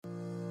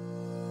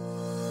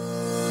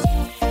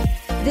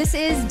This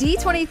is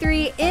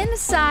D23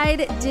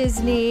 Inside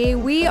Disney.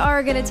 We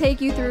are going to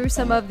take you through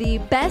some of the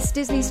best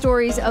Disney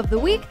stories of the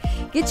week,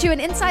 get you an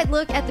inside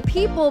look at the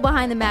people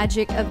behind the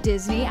magic of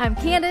Disney. I'm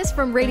Candace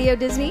from Radio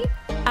Disney.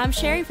 I'm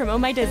Sherry from Oh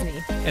My Disney.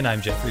 And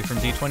I'm Jeffrey from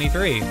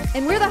D23.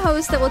 And we're the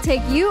hosts that will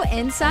take you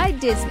inside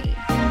Disney.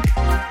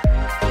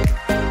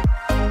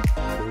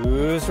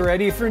 Who's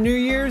ready for New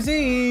Year's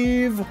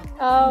Eve?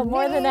 Oh,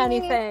 more than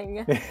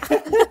anything.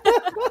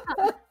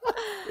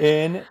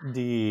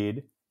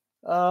 Indeed.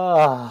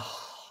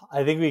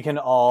 I think we can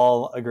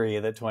all agree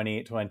that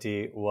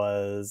 2020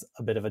 was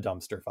a bit of a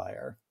dumpster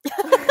fire.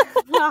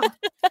 I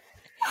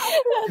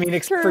mean,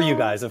 for you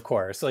guys, of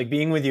course. Like,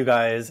 being with you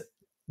guys,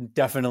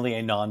 definitely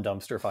a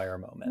non-dumpster fire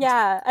moment.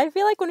 Yeah, I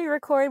feel like when we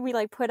record, we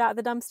like put out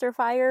the dumpster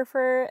fire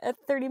for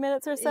 30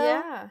 minutes or so.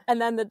 Yeah. And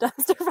then the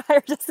dumpster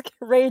fire just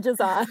rages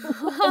on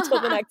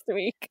until the next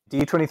week.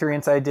 D23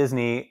 Inside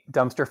Disney,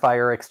 dumpster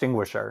fire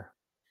extinguisher.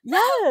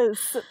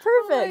 Yes, perfect.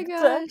 Oh my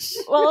gosh.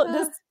 Well,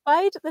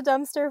 despite the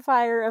dumpster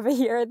fire of a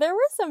year, there were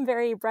some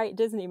very bright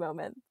Disney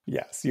moments.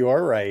 Yes, you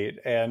are right.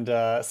 And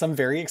some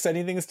very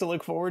exciting things to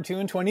look forward to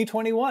in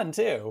 2021,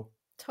 too.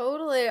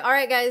 Totally. All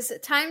right, guys,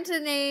 time to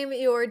name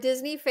your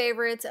Disney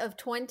favorites of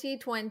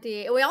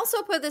 2020. We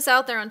also put this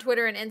out there on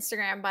Twitter and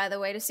Instagram, by the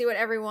way, to see what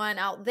everyone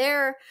out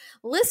there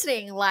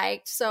listening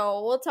liked.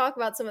 So we'll talk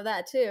about some of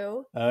that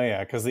too. Oh,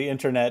 yeah, because the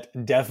internet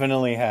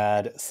definitely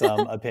had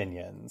some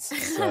opinions.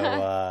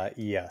 So,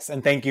 yes.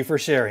 And thank you for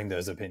sharing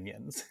those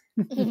opinions.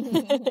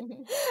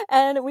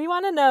 And we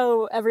want to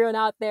know, everyone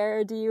out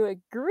there, do you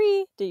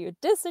agree? Do you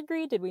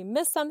disagree? Did we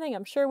miss something?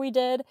 I'm sure we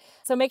did.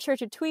 So make sure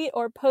to tweet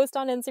or post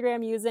on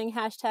Instagram using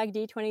hashtag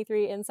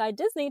D23 Inside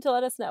Disney to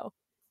let us know.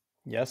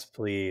 Yes,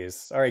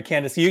 please. All right,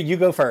 Candace, you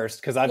go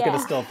first, because I'm going to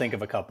still think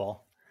of a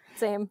couple.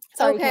 Same.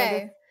 Sorry, okay.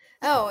 Candace.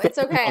 Oh, it's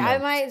okay. I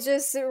might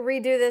just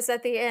redo this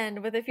at the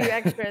end with a few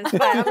extras,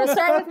 but I'm going to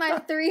start with my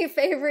 3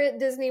 favorite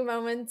Disney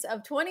moments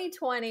of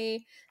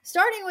 2020,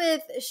 starting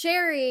with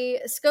Sherry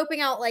scoping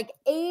out like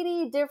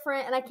 80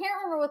 different, and I can't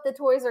remember what the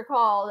toys are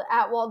called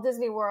at Walt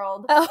Disney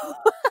World. Oh.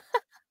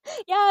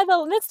 Yeah,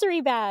 the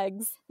mystery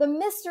bags. The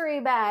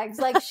mystery bags.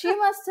 Like, she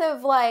must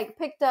have like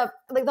picked up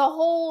like the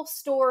whole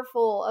store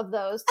full of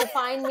those to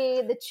find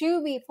me the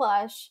Chubby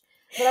plush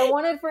that I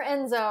wanted for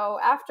Enzo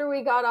after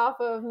we got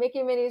off of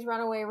Mickey Minnie's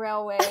Runaway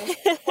Railway.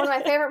 One of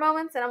my favorite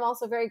moments, and I'm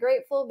also very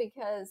grateful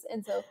because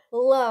Enzo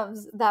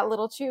loves that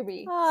little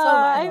Chubby so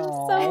much. I'm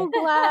so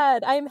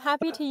glad. I'm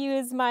happy to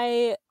use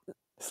my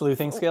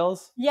sleuthing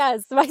skills?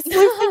 Yes, my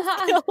sleuthing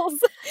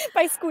skills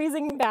by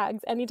squeezing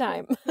bags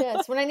anytime.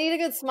 Yes, when I need a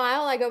good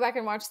smile, I go back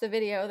and watch the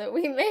video that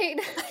we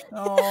made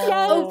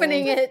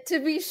Opening it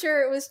to be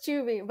sure it was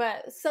Chubby.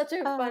 But such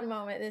a fun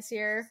moment this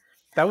year.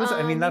 That was,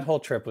 I mean, that whole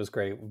trip was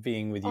great,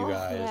 being with you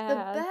guys.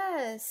 Yeah. The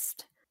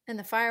best. And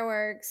the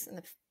fireworks and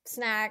the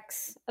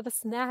snacks. The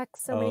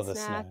snacks, so many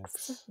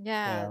snacks.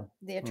 Yeah,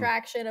 the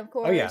attraction, of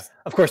course. Oh, yeah.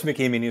 Of course,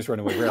 Mickey and Minnie's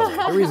Runaway Railway.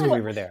 The reason we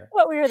were there.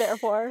 What we were there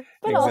for,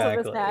 but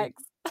also the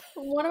snacks.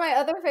 One of my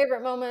other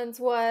favorite moments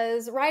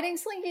was riding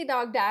Slinky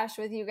Dog Dash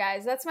with you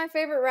guys. That's my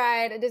favorite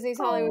ride at Disney's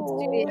Hollywood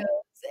Studios.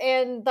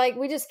 And like,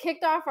 we just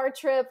kicked off our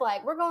trip,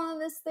 like, we're going on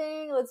this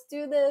thing, let's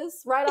do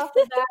this right off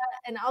the bat.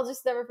 And I'll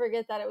just never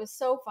forget that. It was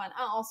so fun.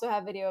 I also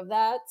have video of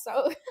that.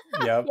 So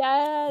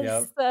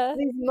yes,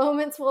 these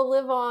moments will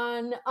live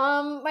on.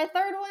 My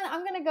third one,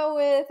 I'm going to go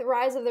with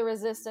Rise of the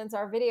Resistance,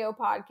 our video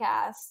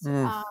podcast.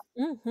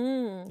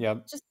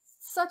 Just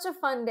such a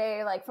fun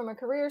day, like from a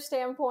career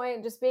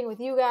standpoint, just being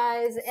with you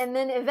guys. And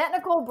then Yvette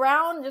Nicole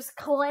Brown just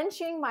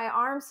clenching my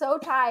arm so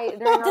tight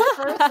during our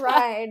first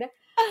ride.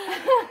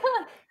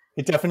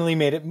 It definitely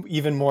made it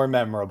even more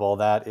memorable.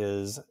 That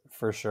is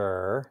for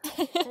sure.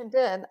 It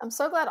did. I'm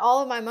so glad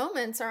all of my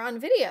moments are on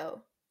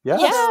video.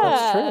 Yes,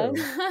 that's true.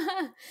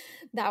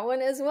 That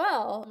one as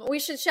well. We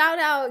should shout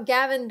out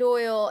Gavin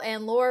Doyle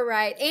and Laura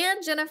Wright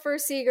and Jennifer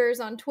Seegers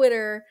on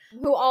Twitter,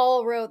 who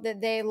all wrote that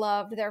they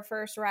loved their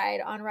first ride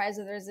on Rise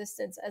of the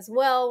Resistance as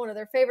well. One of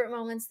their favorite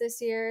moments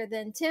this year.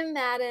 Then Tim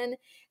Madden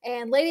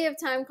and Lady of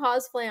Time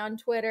Cosplay on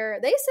Twitter.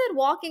 They said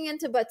walking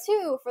into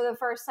Batuu for the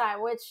first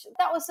time, which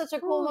that was such a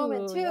cool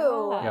moment too.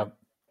 Yeah. Yep.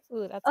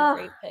 Ooh, that's a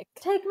great pick.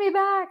 Take me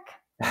back.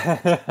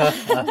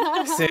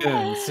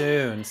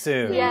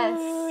 soon.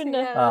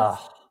 Yes.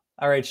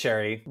 All right,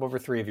 Sherry, what were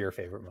 3 of your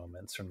favorite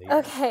moments from the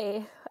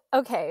year?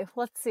 Okay,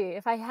 let's see.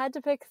 If I had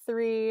to pick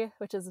 3,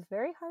 which is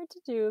very hard to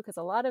do because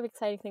a lot of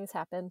exciting things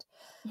happened.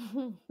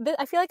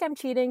 I feel like I'm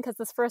cheating because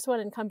this first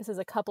one encompasses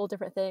a couple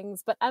different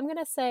things, but I'm going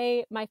to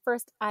say my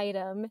first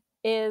item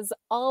is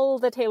all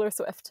the Taylor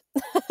Swift.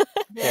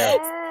 Yes.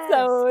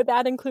 So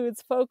that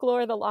includes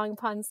Folklore, the Long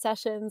Pond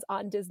Sessions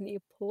on Disney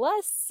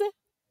Plus.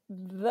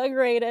 The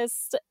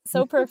greatest.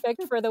 So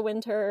perfect for the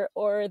winter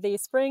or the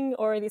spring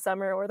or the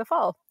summer or the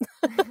fall.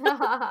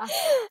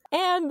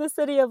 And the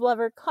City of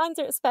Lover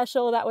concert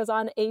special that was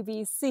on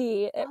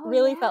ABC. It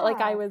really felt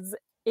like I was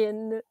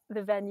in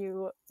the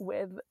venue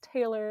with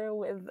Taylor,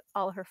 with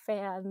all her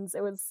fans.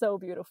 It was so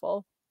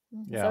beautiful.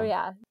 Yeah. So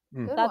yeah,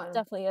 Good that's one.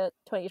 definitely a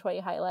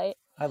 2020 highlight.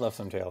 I love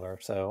some Taylor,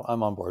 so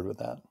I'm on board with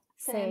that.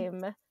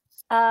 Same.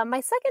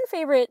 My second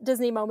favorite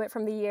Disney moment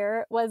from the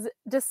year was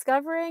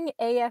discovering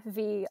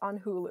AFV on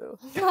Hulu.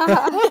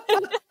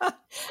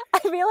 I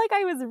feel like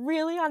I was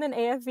really on an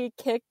AFV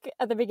kick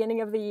at the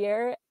beginning of the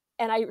year,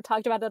 and I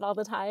talked about it all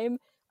the time.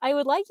 I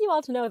would like you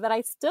all to know that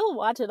I still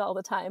watch it all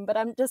the time, but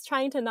I'm just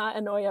trying to not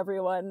annoy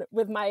everyone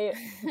with my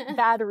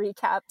bad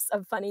recaps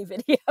of funny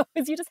videos.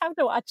 You just have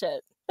to watch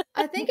it.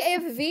 I think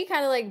AFV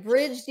kind of like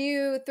bridged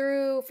you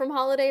through from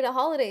holiday to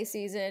holiday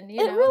season,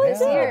 you know, really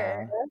this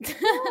year.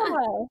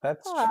 Yeah.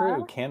 That's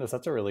true. Candace,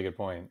 that's a really good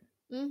point.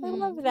 I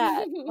love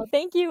that. Well,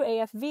 thank you,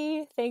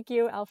 AFV. Thank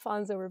you,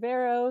 Alfonso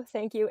Rivero.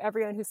 Thank you,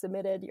 everyone who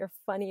submitted your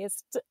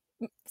funniest,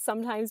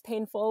 sometimes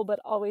painful, but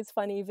always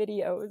funny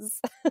videos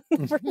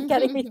for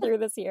getting me through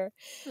this year.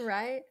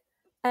 Right.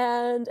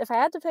 And if I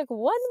had to pick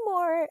one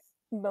more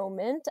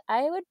moment,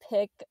 I would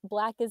pick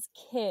Black is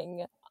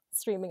King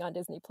streaming on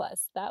Disney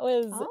Plus. That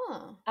was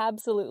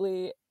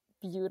absolutely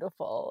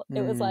beautiful.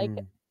 It was like,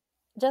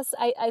 just,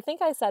 I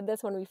think I said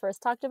this when we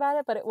first talked about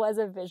it, but it was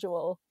a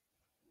visual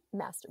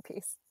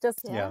masterpiece.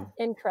 Just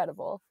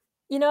incredible.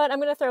 You know what? I'm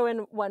going to throw in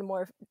one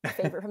more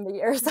favorite from the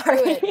year.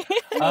 Sorry.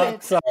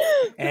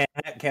 Sorry.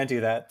 Can't do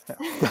that.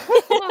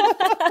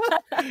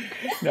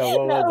 No,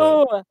 what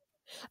was it?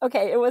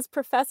 Okay, it was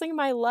professing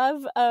my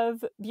love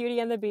of Beauty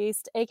and the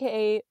Beast,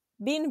 aka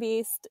Bean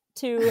Beast,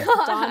 to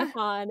Don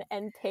Hahn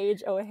and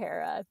Paige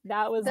O'Hara.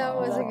 That was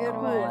a good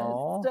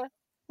one.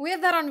 We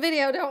have that on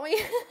video, don't we?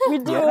 We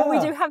do. Yeah. We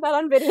do have that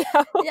on video.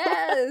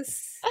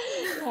 Yes.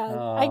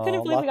 I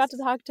couldn't believe we got to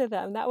talk to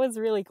them. That was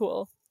really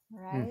cool.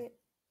 Right.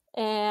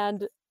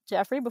 And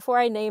Jeffrey, before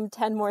I name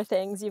 10 more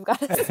things, you've got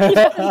to name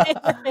your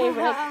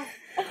favorite.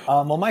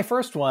 Well, my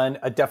first one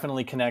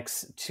definitely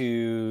connects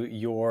to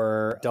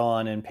your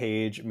Dawn and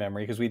Paige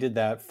memory, because we did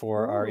that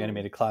for our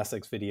Animated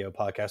Classics video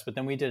podcast. But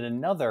then we did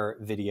another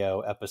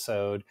video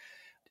episode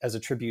as a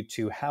tribute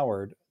to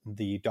Howard,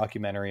 the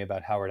documentary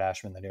about Howard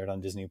Ashman that aired on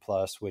Disney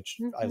Plus,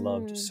 which I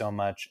loved so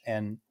much.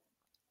 And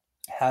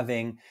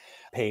having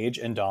Paige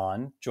and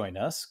Dawn join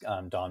us,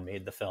 Dawn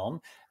made the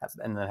film,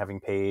 and then having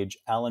Paige,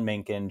 Alan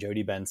Menken,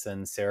 Jodie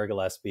Benson, Sarah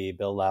Gillespie,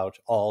 Bill Lauch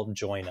all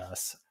join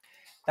us.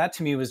 That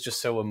to me was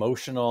just so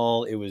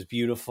emotional. It was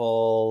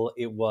beautiful.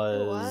 It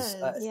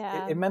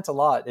meant a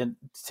lot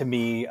to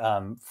me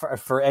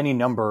for any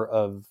number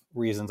of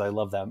reasons. I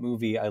love that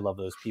movie. I love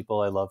those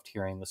people. I loved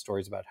hearing the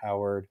stories about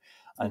Howard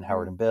and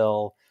Howard and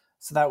Bill.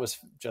 So that was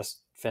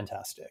just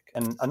fantastic.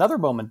 And another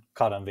moment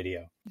caught on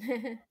video.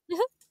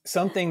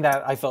 Something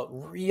that I felt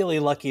really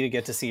lucky to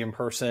get to see in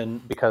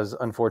person, because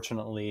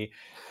unfortunately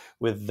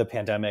with the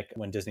pandemic,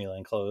 when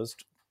Disneyland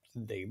closed,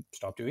 they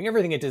stopped doing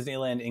everything at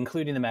Disneyland,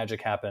 including the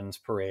Magic Happens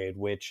parade,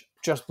 which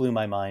just blew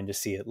my mind to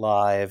see it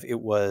live. It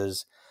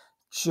was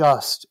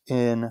just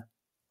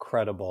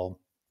incredible.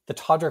 The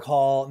Todrick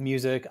Hall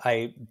music,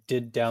 I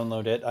did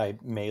download it. I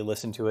may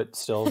listen to it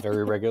still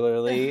very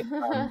regularly.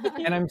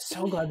 And I'm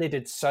so glad they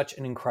did such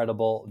an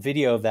incredible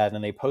video of that.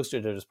 And they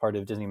posted it as part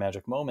of Disney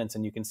Magic Moments.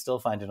 And you can still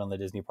find it on the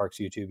Disney Parks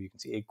YouTube. You can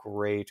see a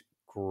great,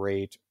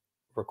 great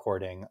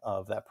recording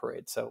of that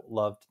parade. So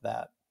loved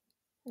that.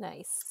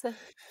 Nice.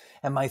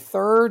 And my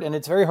third, and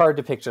it's very hard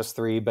to pick just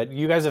three, but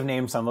you guys have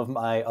named some of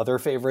my other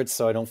favorites,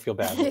 so I don't feel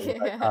bad.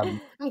 I'm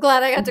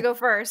glad I got to go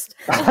first.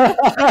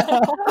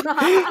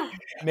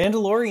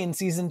 Mandalorian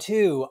season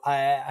 2.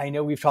 I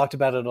know we've talked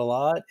about it a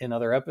lot in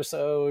other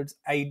episodes.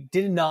 I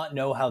did not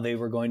know how they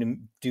were going to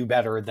do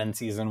better than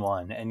season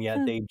 1, and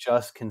yet they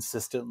just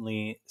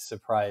consistently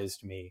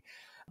surprised me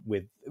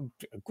with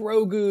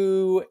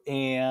Grogu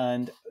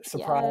and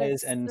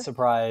surprise and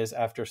surprise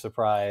after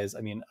surprise. I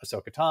mean,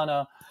 Ahsoka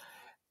Tano,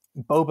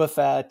 Boba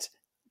Fett,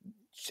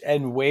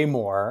 and way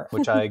more,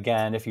 which I,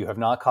 again, if you have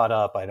not caught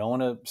up, I don't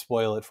want to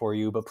spoil it for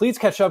you, but please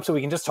catch up so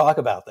we can just talk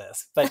about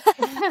this. But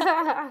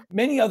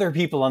many other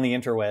people on the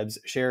interwebs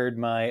shared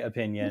my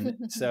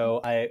opinion.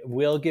 So I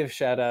will give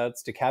shout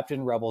outs to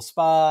Captain Rebel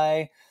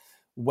Spy,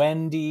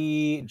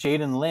 Wendy,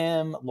 Jaden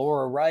Lim,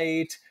 Laura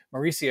Wright,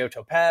 Mauricio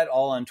Topat,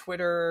 all on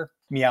Twitter.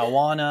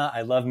 Meowana.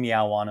 I love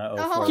Meowana.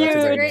 Oh,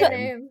 that's a great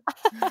name.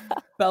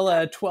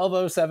 Bella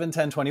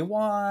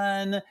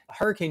 12071021.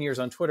 Hurricane Years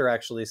on Twitter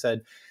actually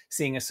said,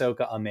 seeing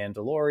Ahsoka on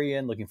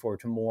Mandalorian, looking forward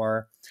to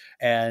more.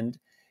 And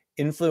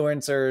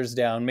influencers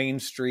down Main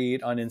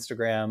Street on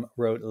Instagram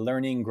wrote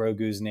learning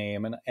Grogu's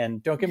name.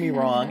 And don't get me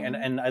wrong.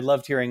 And I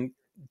loved hearing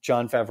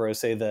Jon Favreau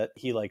say that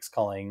he likes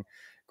calling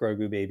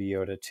Grogu Baby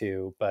Yoda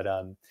too. But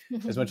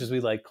as much as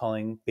we like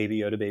calling Baby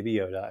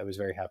Yoda, I was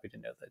very happy to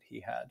know that he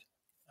had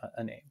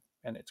a name.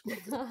 And it's great.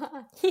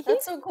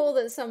 That's so cool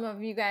that some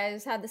of you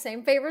guys had the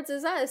same favorites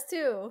as us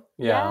too.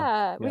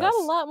 Yeah. We got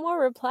a lot more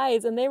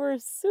replies and they were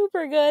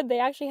super good. They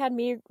actually had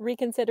me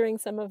reconsidering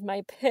some of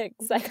my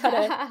picks.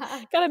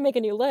 I gotta make a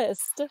new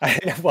list.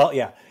 Well,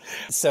 yeah.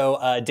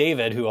 So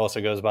David, who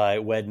also goes by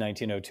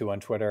Wed1902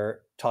 on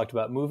Twitter, talked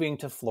about moving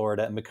to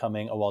Florida and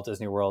becoming a Walt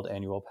Disney World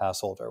annual pass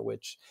holder,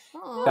 which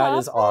that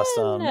is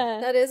awesome.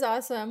 That is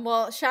awesome.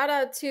 Well, shout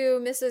out to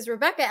Mrs.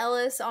 Rebecca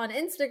Ellis on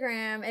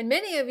Instagram. And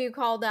many of you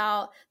called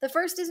out the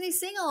first Disney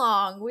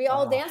sing-along. We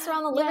all danced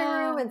around the living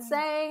room and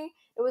sang.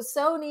 It was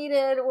so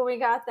needed when we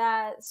got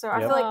that. So I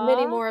Yep. feel like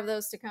many Aw. more of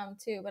those to come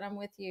too. But I'm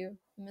with you,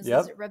 Mrs.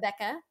 Yep.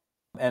 Rebecca.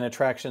 And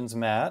Attractions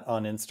Matt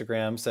on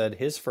Instagram said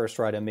his first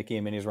ride on Mickey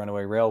and Minnie's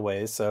Runaway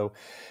Railways. So,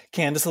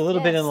 Candace, a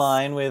little bit in Yes.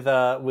 line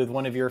with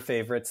one of your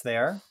favorites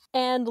there.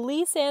 And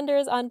Lee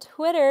Sanders on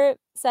Twitter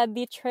said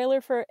the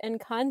trailer for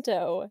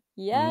Encanto.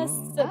 Yes,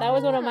 that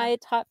was one of my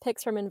top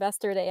picks from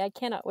Investor Day. I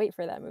cannot wait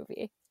for that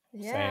movie.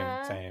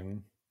 Yeah.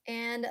 Same.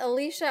 And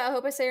Alicia, I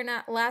hope I say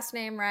your last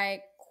name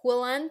right,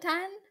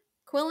 Quillantan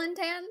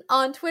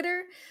on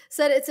Twitter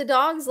said It's a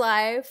Dog's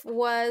Life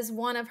was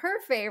one of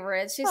her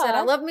favorites. She said,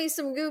 I Aw. love me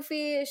some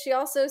Goofy. She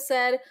also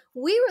said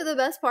we were the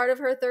best part of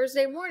her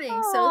Thursday morning.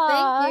 So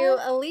Aw. thank you,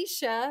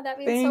 Alicia. That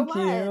means Thank so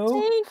much.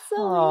 you. Thanks,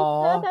 Alicia.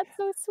 Aw. That's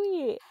so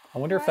sweet. I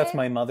wonder if that's Right?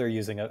 my mother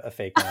using a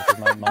fake name, because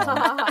my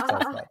mom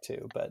says that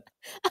too. But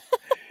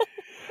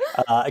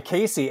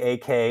Casey,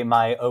 aka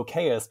my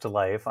okayest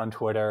life on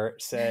Twitter,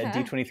 said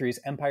D23's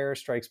Empire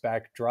Strikes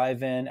Back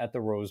drive-in at the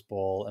Rose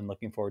Bowl, and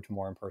looking forward to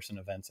more in-person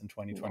events in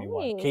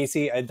 2021. Nice.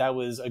 Casey, that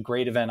was a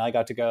great event. I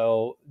got to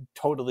go.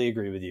 Totally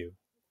agree with you.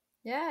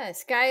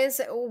 Yes, guys,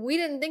 we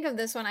didn't think of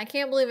this one. I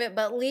can't believe it,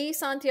 but Lee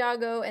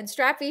Santiago and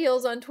Strappy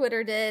Heels on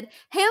Twitter did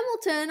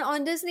Hamilton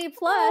on Disney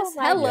Plus. Oh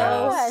my Hello.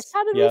 gosh,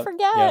 how did Yep, we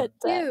forget?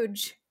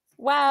 Huge.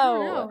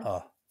 Wow. know.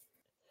 Oh,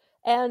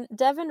 And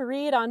Devin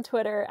Reed on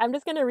Twitter, I'm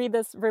just going to read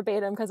this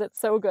verbatim because it's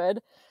so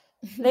good.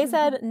 They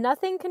said,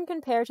 nothing can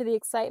compare to the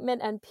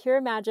excitement and pure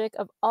magic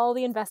of all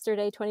the Investor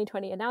Day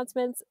 2020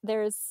 announcements.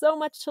 There is so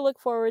much to look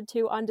forward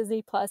to on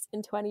Disney Plus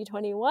in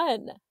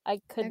 2021.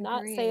 I could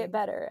not say it Agreed.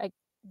 better.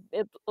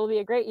 It'll be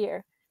a great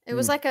year. It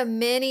was like a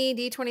mini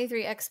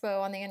D23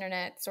 expo on the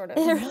internet, sort of,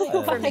 It really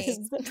for was. me.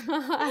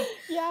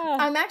 Yeah.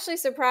 I'm actually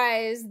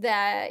surprised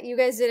that you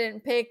guys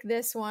didn't pick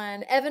this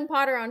one. Evan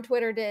Potter on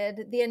Twitter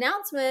did the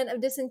announcement of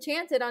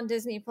Disenchanted on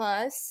Disney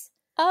Plus.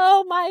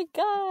 Oh my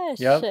gosh.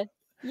 Yep.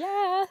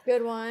 Yeah.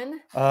 Good one.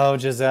 Oh,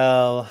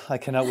 Giselle, I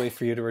cannot wait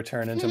for you to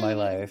return into my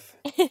life.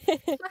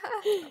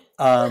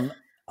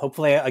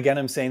 Hopefully, again,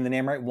 I'm saying the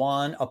name right.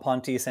 Juan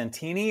Aponte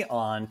Santini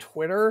on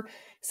Twitter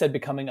said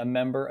becoming a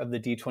member of the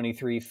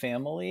D23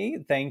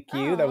 family. Thank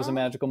you. That was a Aw.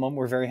 magical moment.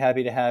 We're very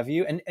happy to have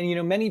you. And you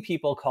know, many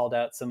people called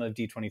out some of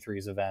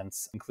D23's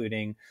events,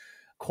 including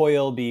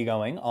Coil B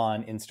going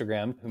on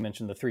Instagram, who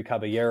mentioned the Three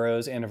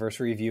Caballeros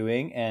anniversary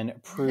viewing, and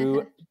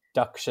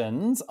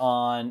Productions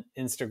on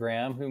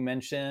Instagram, who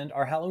mentioned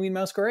our Halloween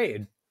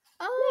masquerade.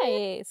 Oh,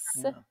 Nice.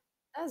 Yeah.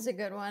 that was a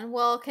good one.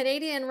 Well,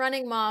 Canadian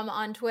Running Mom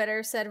on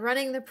Twitter said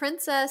running the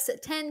Princess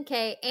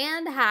 10K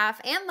and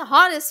half and the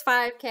hottest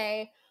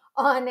 5K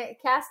on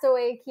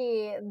Castaway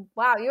Key.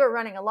 Wow, you were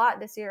running a lot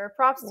this year.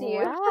 Props to you.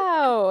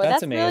 Wow,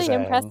 That's that's really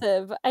amazing.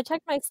 impressive. I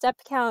checked my step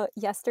count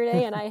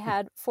yesterday and I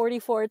had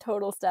 44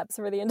 total steps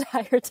for the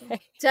entire day.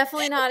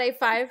 Definitely not a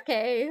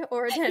 5K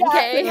or a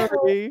 10K. Yeah.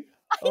 Sorry.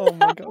 Oh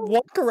my god.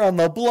 Walk around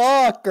the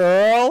block,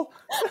 girl.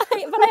 But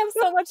I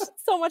have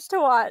so much to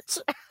watch.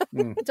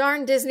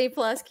 Darn Disney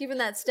Plus, keeping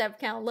that step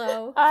count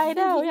low. I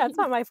know. Yeah, it's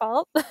not my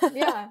fault.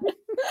 Yeah.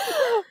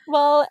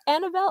 Well,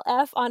 Annabelle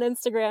F on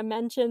Instagram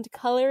mentioned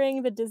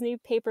coloring the Disney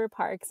paper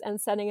parks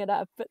and setting it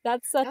up. But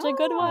that's such a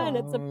good one.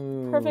 It's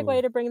a perfect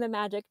way to bring the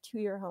magic to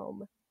your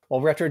home.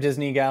 Well, Retro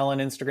Disney Gal on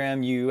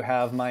Instagram, you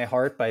have my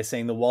heart by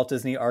saying the Walt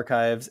Disney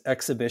Archives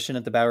exhibition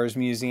at the Bowers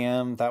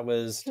Museum. That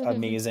was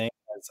amazing.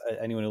 As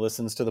anyone who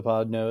listens to the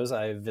pod knows,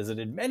 I've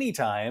visited many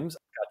times.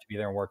 Got to be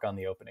there and work on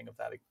the opening of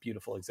that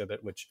beautiful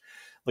exhibit, which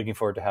looking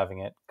forward to having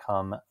it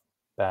come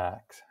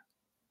back.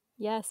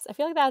 Yes, I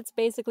feel like that's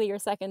basically your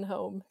second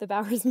home, the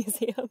Bowers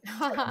Museum.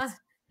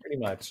 Pretty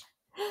much.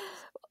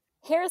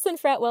 Harrison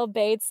Fretwell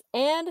Bates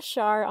and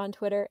Shar on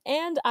Twitter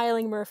and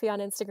Eiling Murphy on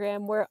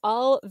Instagram were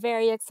all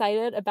very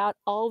excited about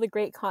all the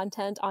great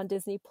content on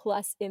Disney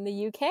Plus in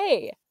the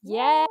UK.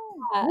 Yeah.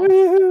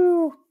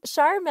 Woohoo!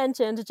 Shar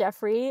mentioned,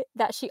 Jeffrey,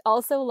 that she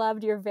also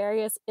loved your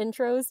various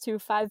intros to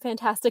 5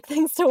 Fantastic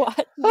Things to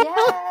Watch.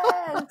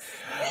 Yes.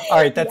 All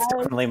right, that's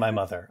definitely my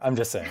mother. I'm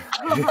just saying.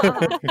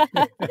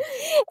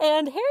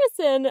 And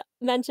Harrison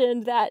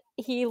mentioned that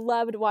he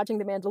loved watching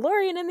The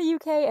Mandalorian in the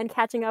UK and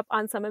catching up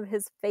on some of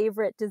his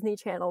favorite Disney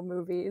Channel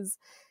movies.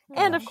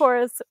 And of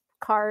course,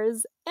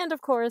 Cars, and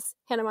of course,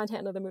 Hannah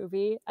Montana the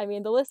movie. I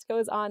mean, the list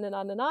goes on and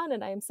on and on,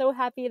 and I am so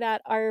happy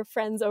that our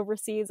friends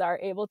overseas are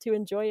able to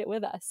enjoy it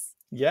with us.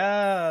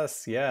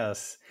 Yes.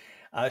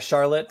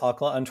 Charlotte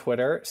Akla on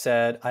Twitter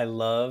said, I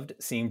loved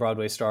seeing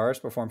Broadway stars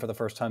perform for the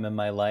first time in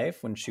my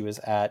life when she was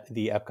at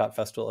the Epcot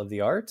Festival of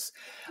the Arts.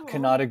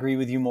 Cannot agree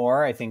with you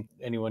more. I think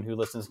anyone who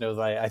listens knows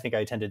I think I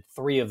attended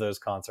 3 of those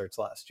concerts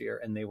last year,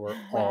 and they were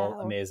all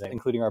amazing,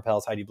 including our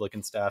pals Heidi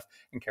Blickenstaff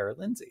and Kara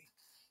Lindsay.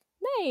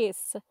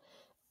 Nice.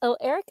 Oh,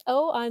 Eric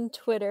O on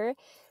Twitter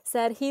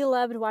said he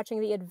loved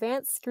watching the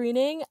advanced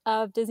screening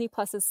of Disney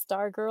Plus's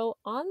Stargirl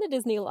on the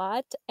Disney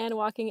lot and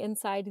walking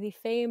inside the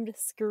famed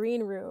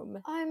screen room.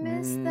 I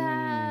miss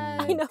that.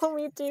 I know,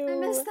 me too. I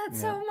miss that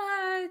so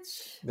much.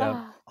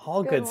 Yeah,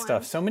 all good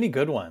stuff. So many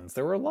good ones.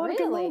 There were a lot of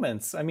good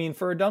moments. I mean,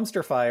 for a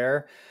dumpster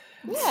fire,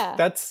 yeah,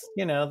 that's,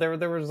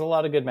 there was a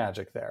lot of good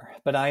magic there.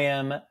 But I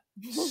am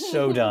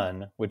so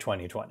done with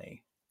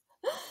 2020.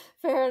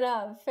 Fair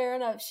enough. Fair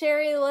enough.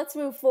 Sherry, let's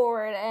move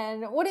forward.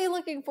 And what are you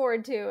looking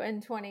forward to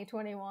in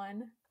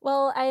 2021?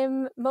 Well,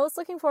 I'm most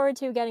looking forward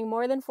to getting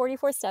more than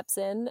 44 steps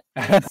in.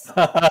 You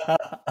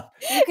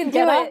can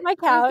Get do off it. my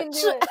couch. You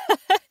can do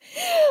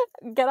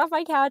it. Get off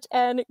my couch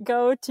and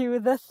go to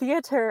the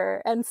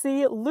theater and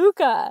see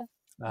Luca,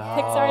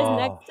 Pixar's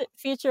next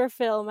feature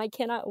film. I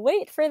cannot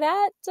wait for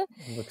that.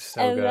 It looks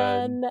so and good.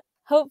 Then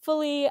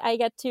hopefully I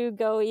get to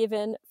go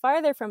even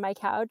farther from my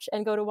couch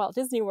and go to Walt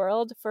Disney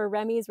World for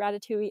Remy's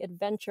Ratatouille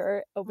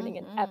Adventure opening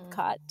in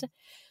Epcot.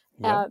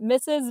 Yep.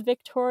 Mrs.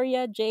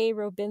 Victoria J.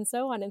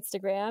 Robinso on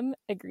Instagram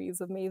agrees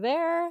with me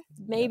there.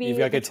 Maybe You've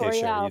got good Victoria,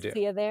 taste, Sherry, you I'll do.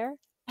 see you there.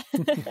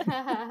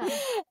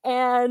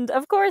 And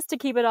of course, to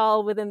keep it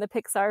all within the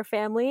Pixar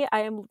family, I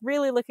am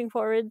really looking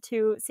forward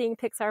to seeing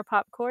Pixar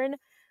Popcorn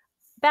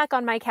back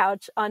on my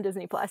couch on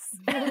Disney Plus.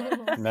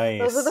 Nice.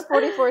 Those are the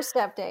 44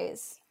 step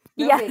days.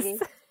 No Yes. biggie.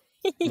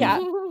 Yeah.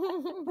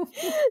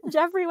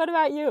 Jeffrey, what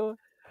about you?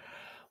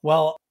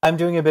 Well, I'm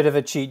doing a bit of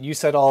a cheat. You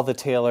said All the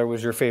Taylor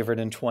was your favorite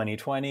in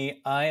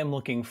 2020. I am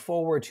looking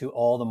forward to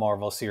all the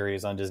Marvel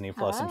series on Disney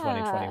Plus in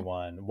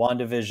 2021.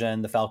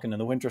 WandaVision, The Falcon and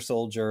the Winter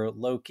Soldier,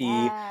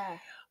 Loki.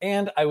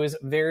 And I was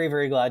very,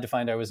 very glad to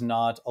find I was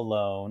not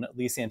alone.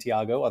 Lee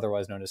Santiago,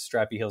 otherwise known as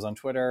Strappy Heels on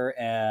Twitter,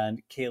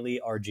 and Kaylee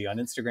RG on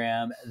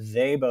Instagram.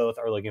 They both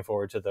are looking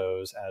forward to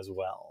those as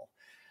well.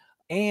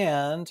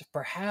 And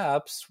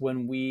perhaps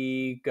when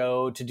we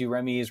go to do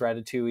Remy's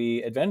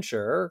Ratatouille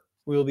Adventure,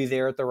 we will be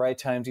there at the right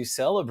time to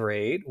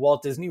celebrate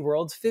Walt Disney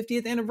World's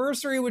 50th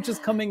anniversary, which is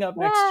coming up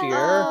next year.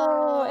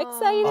 Oh,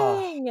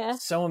 exciting.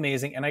 So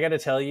amazing. And I got to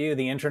tell you,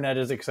 the internet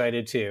is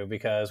excited too,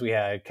 because we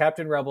had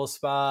Captain Rebel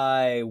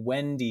Spy,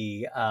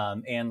 Wendy,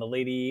 and the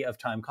Lady of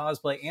Time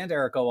Cosplay, and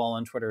Erica all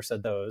on Twitter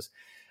said those.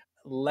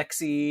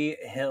 Lexi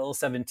Hill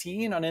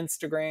 17 on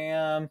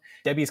Instagram,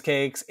 Debbie's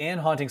Cakes, and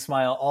Haunting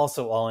Smile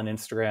also all on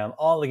Instagram.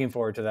 All looking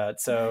forward to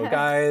that. So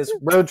guys,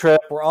 road trip.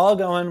 We're all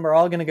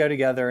going to go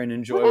together and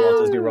enjoy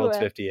Walt Disney World's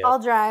 50th. I'll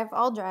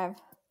drive.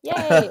 Yay.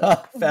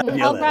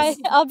 Fabulous.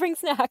 I'll bring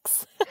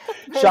snacks.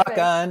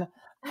 Shotgun.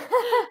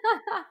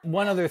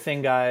 One other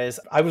thing, guys,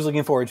 I was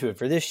looking forward to it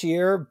for this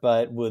year,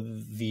 but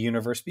with the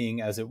universe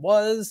being as it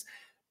was,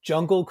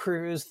 Jungle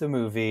Cruise, the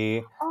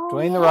movie,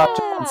 Dwayne The Rock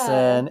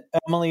Johnson,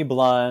 Emily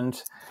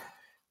Blunt,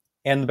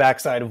 and The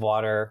Backside of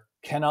Water.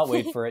 Cannot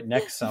wait for it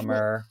next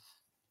summer.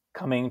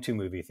 Coming to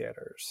movie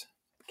theaters.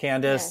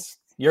 Candace,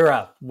 you're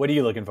up. What are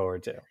you looking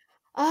forward to?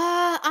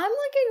 I'm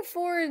looking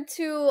forward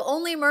to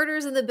Only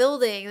Murders in the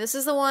Building. This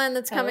is the one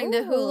that's coming to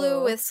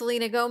Hulu with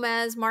Selena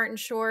Gomez, Martin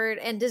Short,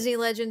 and Disney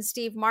legend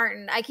Steve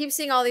Martin. I keep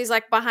seeing all these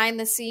like behind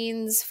the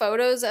scenes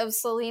photos of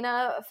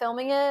Selena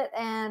filming it,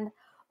 and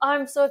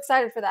I'm so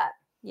excited for that.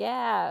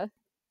 Yeah.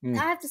 I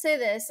have to say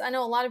this. I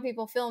know a lot of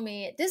people feel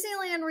me.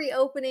 Disneyland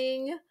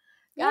reopening.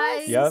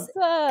 Guys, Yep.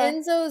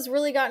 Enzo's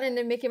really gotten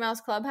into Mickey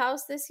Mouse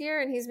Clubhouse this year,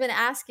 and he's been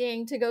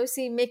asking to go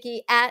see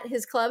Mickey at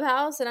his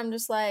clubhouse, and I'm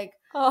just like,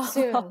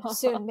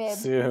 soon, babe.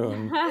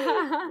 Soon.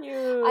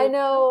 I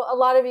know a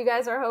lot of you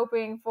guys are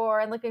hoping for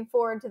and looking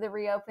forward to the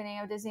reopening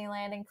of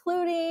Disneyland,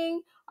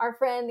 including our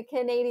friend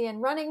Canadian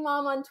Running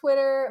Mom on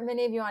Twitter,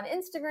 many of you on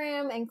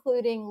Instagram,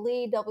 including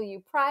Lee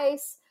W.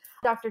 Price,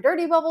 Dr.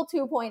 Dirty Bubble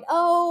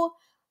 2.0,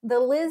 the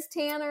Liz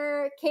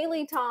Tanner,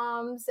 Kaylee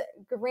Toms,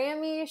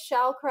 Grammy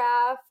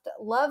Shallcraft,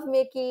 Love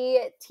Mickey,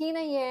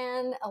 Tina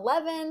Yan,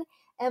 11,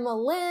 Emma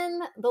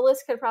Lynn. The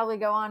list could probably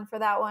go on for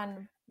that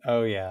one.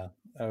 Oh, yeah.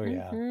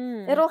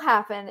 It'll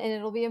happen and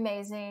it'll be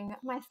amazing.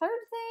 My third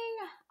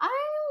thing, I'm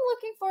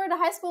looking forward to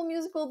High School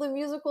Musical,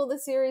 the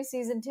series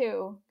season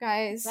 2,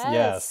 guys.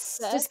 Yes.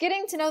 Just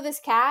getting to know this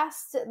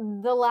cast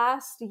the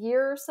last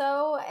year or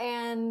so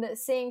and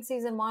seeing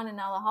season 1 and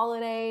now the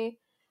holiday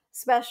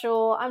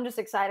special. I'm just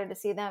excited to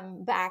see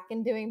them back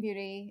and doing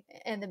Beauty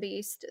and the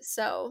Beast.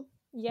 So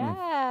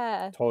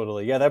yeah,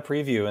 totally. Yeah, that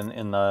preview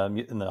in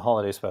the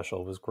holiday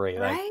special was great.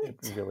 Right? I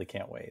really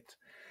can't wait.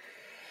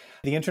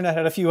 The internet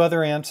had a few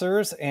other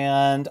answers,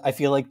 and I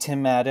feel like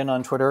Tim Madden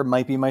on Twitter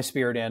might be my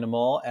spirit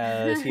animal,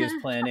 as he is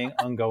planning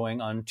on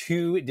going on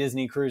 2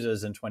 Disney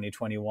cruises in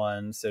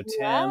 2021. So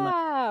Tim,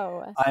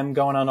 I'm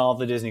going on all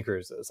the Disney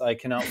cruises. I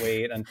cannot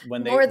wait. And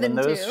when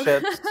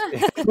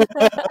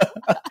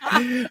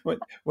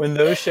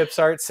those ships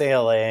start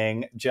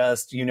sailing,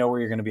 just where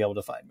you're going to be able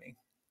to find me.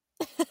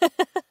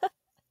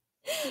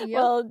 Yep.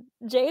 Well,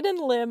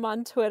 Jaden Lim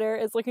on Twitter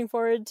is looking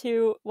forward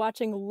to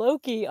watching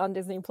Loki on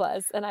Disney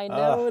Plus, and I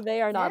know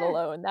they are not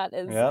alone. That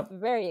is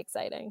very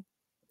exciting.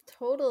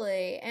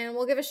 Totally. And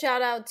we'll give a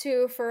shout out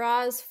to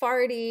Faraz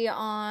Fardi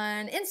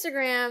on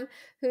Instagram,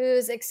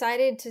 who's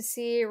excited to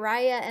see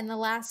Raya and the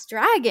Last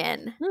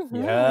Dragon.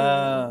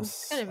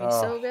 Yes. It's going to be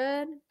so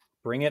good.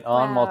 Bring it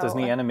on, Walt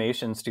Disney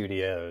Animation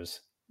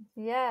Studios.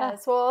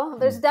 Yes, well,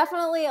 there's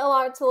definitely a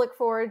lot to look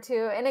forward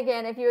to. And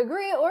again, if you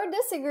agree or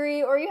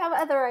disagree or you have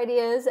other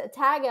ideas,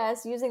 tag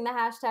us using the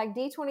hashtag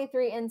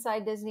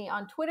D23InsideDisney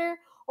on Twitter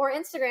or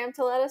Instagram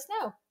to let us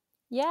know.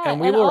 Yeah,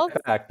 and we will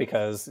write back,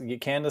 because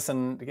Candace,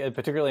 and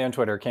particularly on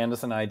Twitter,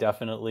 Candace and I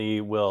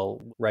definitely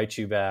will write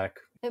you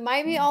back It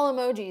might be all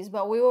emojis,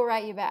 but we will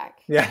write you back.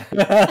 Yeah.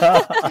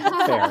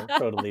 Fair.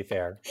 Totally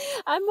fair.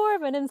 I'm more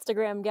of an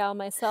Instagram gal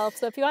myself,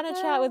 so if you want to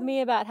chat with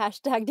me about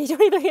hashtag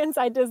D23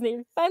 Inside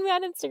Disney, find me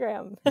on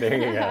Instagram. There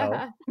you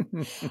go.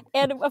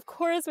 And of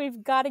course,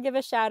 we've got to give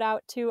a shout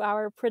out to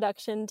our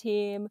production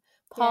team,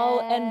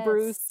 Paul and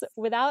Bruce.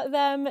 Without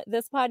them,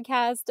 this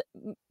podcast,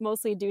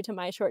 mostly due to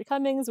my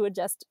shortcomings, would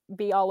just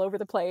be all over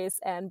the place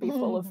and be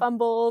full of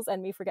fumbles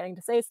and me forgetting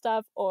to say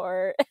stuff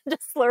or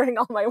just slurring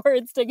all my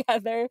words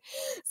together.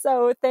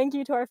 So thank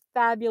you to our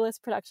fabulous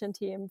production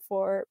team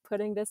for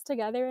putting this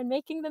together and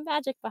making the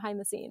magic behind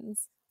the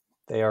scenes.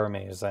 They are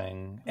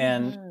amazing.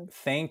 And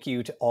thank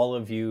you to all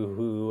of you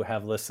who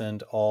have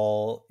listened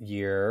all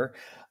year.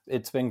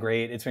 It's been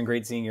great. It's been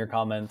great seeing your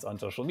comments on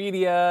social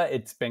media.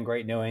 It's been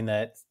great knowing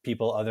that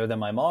people other than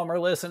my mom are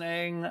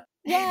listening.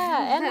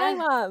 Yeah, and my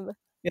mom.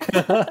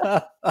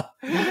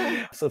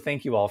 So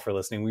thank you all for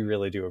listening. We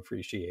really do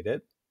appreciate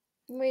it.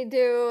 We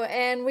do.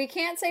 And we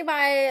can't say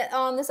bye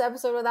on this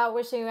episode without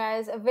wishing you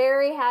guys a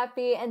very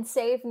happy and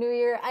safe New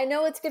Year. I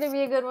know it's going to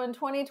be a good one,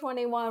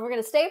 2021. We're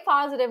going to stay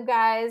positive,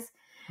 guys.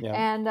 Yeah.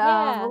 And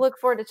we'll look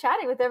forward to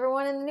chatting with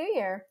everyone in the new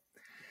year.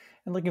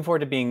 And looking forward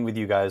to being with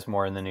you guys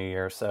more in the new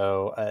year.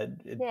 So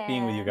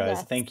being with you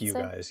guys, thank you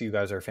guys. You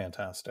guys are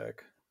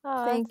fantastic.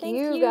 Thank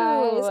you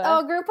guys.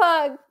 Oh, group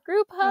hug.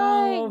 Group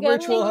hug.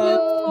 Virtual thank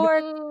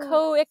hug. you for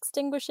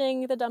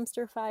co-extinguishing the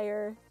dumpster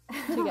fire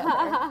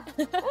together.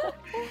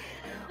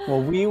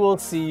 Well, we will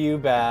see you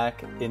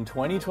back in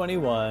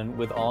 2021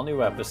 with all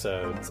new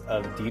episodes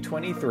of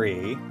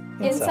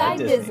D23 Inside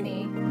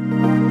Disney.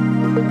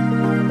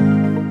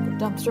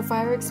 Dumpster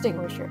fire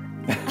extinguisher.